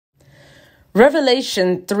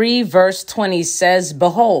Revelation 3 verse 20 says,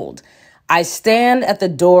 "Behold, I stand at the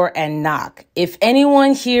door and knock. If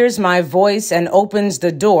anyone hears my voice and opens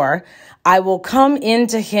the door, I will come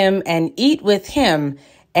into him and eat with him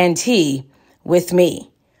and he with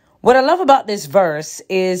me." What I love about this verse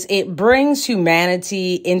is it brings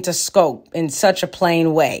humanity into scope in such a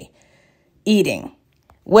plain way. Eating.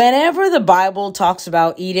 Whenever the Bible talks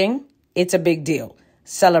about eating, it's a big deal.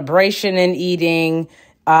 Celebration in eating,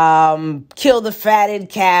 kill the fatted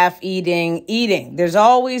calf eating. There's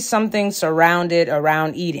always something surrounded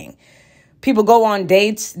around eating. People go on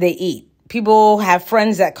dates, they eat. People have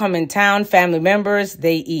friends that come in town, family members,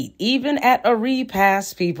 they eat. Even at a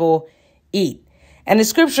repast, people eat. And the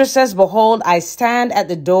scripture says, "Behold, I stand at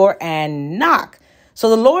the door and knock." So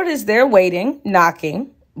the Lord is there waiting,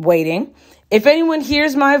 knocking, waiting. If anyone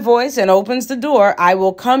hears my voice and opens the door, I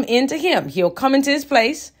will come into him. He'll come into his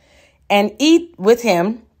place and eat with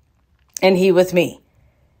him and he with me.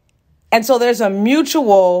 And so there's a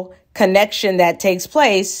mutual connection that takes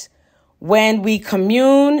place when we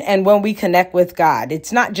commune and when we connect with God.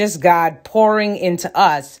 It's not just God pouring into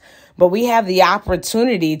us, but we have the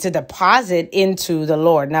opportunity to deposit into the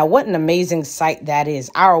Lord. Now, what an amazing sight that is.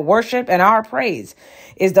 Our worship and our praise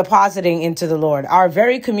is depositing into the Lord. Our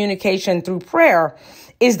very communication through prayer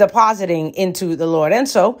is depositing into the Lord. And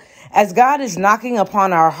so, as God is knocking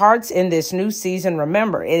upon our hearts in this new season,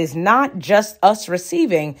 remember, it is not just us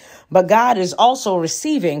receiving, but God is also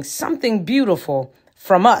receiving something beautiful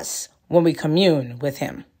from us when we commune with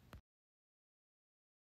him.